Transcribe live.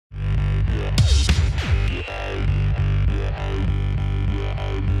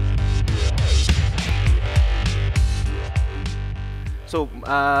So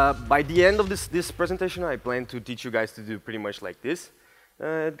by the end of this presentation, I plan to teach you guys to do pretty much like this.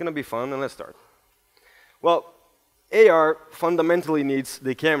 It's going to be fun, and let's start. Well, AR fundamentally needs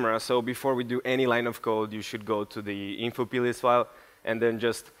the camera, so before we do any line of code, you should go to the info plist file and then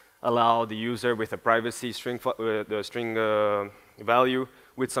just allow the user with a privacy string, value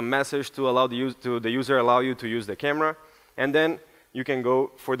with some message to allow the user allow you to use the camera, and then you can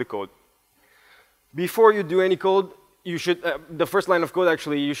go for the code. Before you do any code, you should the first line of code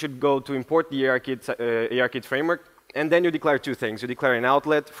actually you should go to import the ARKit framework, and then you declare two things. You declare an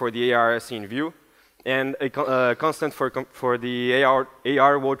outlet for the AR scene view, and a constant for the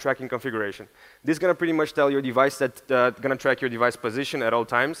AR world tracking configuration. This is going to pretty much tell your device that going to track your device position at all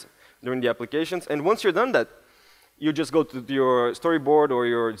times during the applications. And once you're done that, you just go to your storyboard or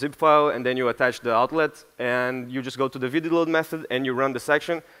your zip file, and then you attach the outlet, and you just go to the video load method, and you run the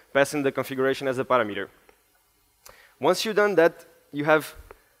section, passing the configuration as a parameter. Once you've done that, you have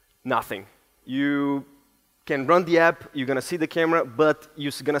nothing. You can run the app, you're going to see the camera, but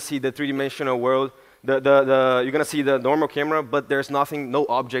you're going to see the three-dimensional world. You're going to see the normal camera, but there's nothing, no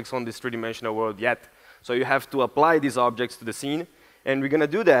objects on this three-dimensional world yet. So you have to apply these objects to the scene, and we're going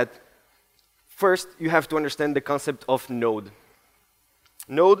to do that. First, you have to understand the concept of node.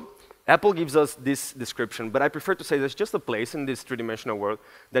 Node, Apple gives us this description, but I prefer to say there's just a place in this three-dimensional world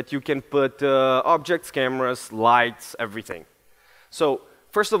that you can put objects, cameras, lights, everything. So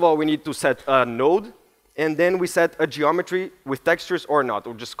first of all, we need to set a node, and then we set a geometry with textures or not,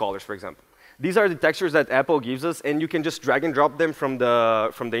 or just colors, for example. These are the textures that Apple gives us, and you can just drag and drop them from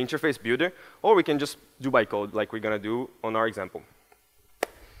the interface builder, or we can just do by code, like we're going to do on our example.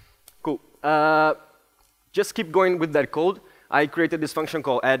 Cool. Just keep going with that code. I created this function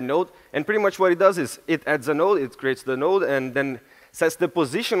called add node, and pretty much what it does is it adds a node, it creates the node, and then sets the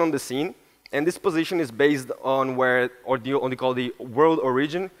position on the scene. And this position is based on where, or what they call the world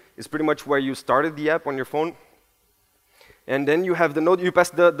origin, is pretty much where you started the app on your phone. And then you have the node, you pass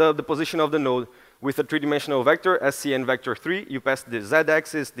the position of the node with a three-dimensional vector, SCN vector 3. You pass the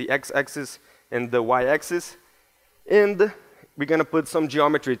z-axis, the x-axis, and the y-axis. And we're going to put some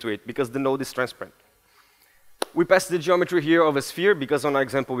geometry to it, because the node is transparent. We pass the geometry here of a sphere, because on our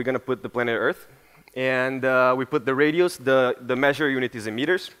example, we're going to put the planet Earth. And we put the radius, the measure unit is in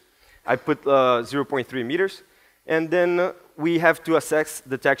meters. I put 0.3 meters. And then we have to assess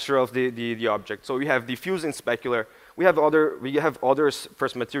the texture of the object. So we have diffuse and specular. We have other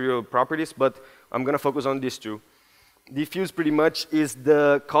first material properties, but I'm going to focus on these two. Diffuse pretty much is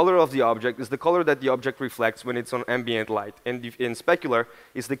the color of the object, is the color that the object reflects when it's on ambient light. And in specular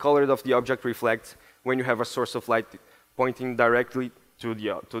is the color of the object reflects when you have a source of light pointing directly to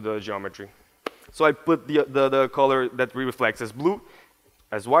the geometry. So I put the color that reflects as blue,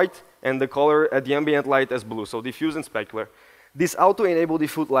 as white, and the color at the ambient light as blue, so diffuse and specular. This auto-enable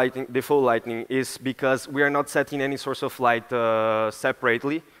default lighting is because we are not setting any source of light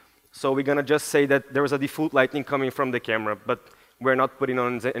separately. So we're going to just say that there is a default lighting coming from the camera, but we're not putting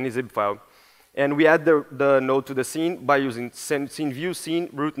on any zip file. And we add the node to the scene by using scene view, scene,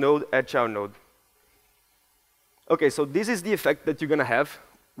 root node, add child node. OK, so this is the effect that you're going to have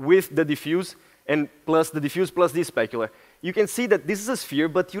with the diffuse and plus the diffuse plus the specular. You can see that this is a sphere,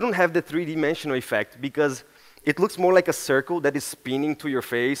 but you don't have the three-dimensional effect because it looks more like a circle that is spinning to your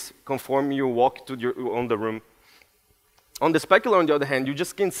face, conform you walk on the room. On the specular, on the other hand, you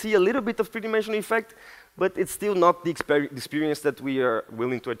just can see a little bit of three-dimensional effect, but it's still not the experience that we are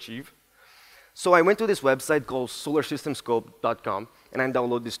willing to achieve. So I went to this website called solarsystemscope.com, and I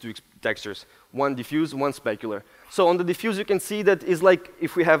downloaded these two textures, one diffuse, one specular. So on the diffuse, you can see that it's like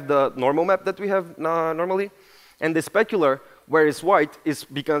if we have the normal map that we have normally, and the specular, where it's white, is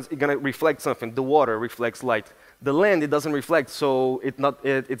because it's going to reflect something. The water reflects light. The land, it doesn't reflect, so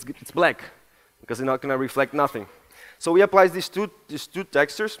it's black, because it's not going to reflect nothing. So we apply these two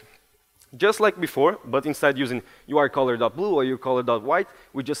textures, just like before, but instead using urcolor.blue or urcolor.white,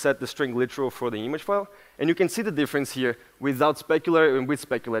 we just set the string literal for the image file. And you can see the difference here without specular and with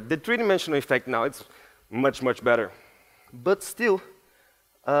specular. The three-dimensional effect now, it's much, much better. But still,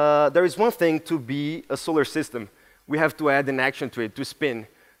 there is one thing to be a solar system. We have to add an action to it, to spin.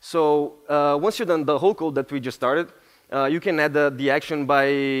 So once you've done the whole code that we just started, you can add the action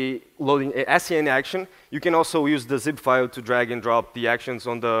by loading a SCN action. You can also use the zip file to drag and drop the actions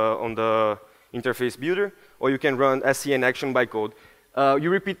on the interface builder, or you can run SCN action by code. You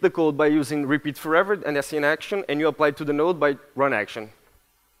repeat the code by using repeat forever and SCN action, and you apply it to the node by run action.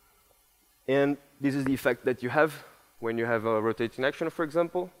 And this is the effect that you have when you have a rotating action, for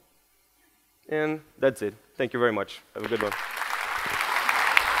example. And that's it. Thank you very much. Have a good one.